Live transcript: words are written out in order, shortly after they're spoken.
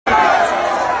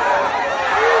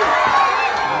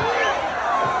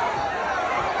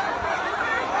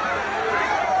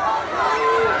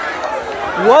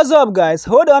What's up guys,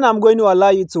 hold on, I'm going to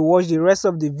allow you to watch the rest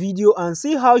of the video and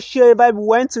see how Seyi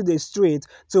went to the street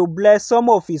to bless some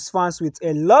of his fans with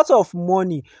a lot of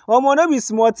money. No be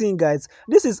small thing guys,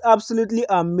 this is absolutely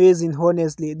amazing.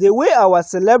 Honestly, the way our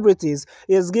celebrities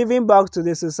is giving back to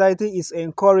the society is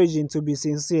encouraging, to be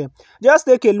sincere. Just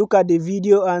take a look at the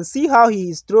video and see how he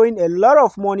is throwing a lot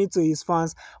of money to his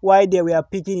fans while they were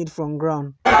picking it from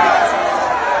ground.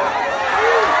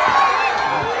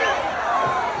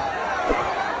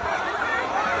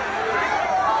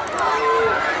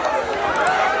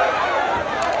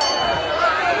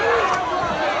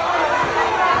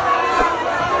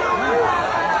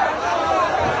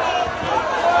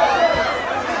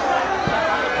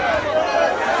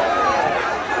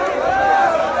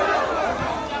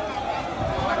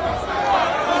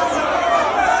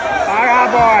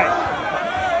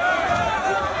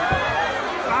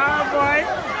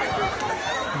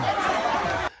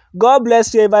 God bless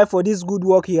Seyi for this good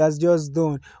work he has just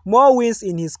done. More wins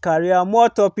in his career, more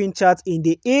topping charts in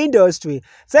the industry.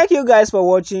 Thank you guys for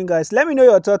watching guys. Let me know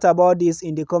your thoughts about this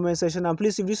in the comment section, and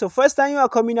please, if this is the first time you are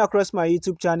coming across my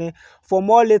YouTube channel, for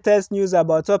more latest news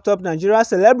about top Nigerian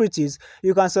celebrities,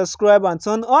 you can subscribe and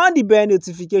turn on the bell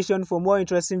notification for more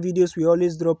interesting videos we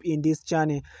always drop in this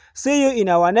channel. See you in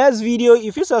our next video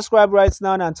if you subscribe right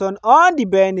now and turn on the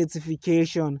bell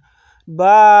notification.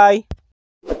 Bye.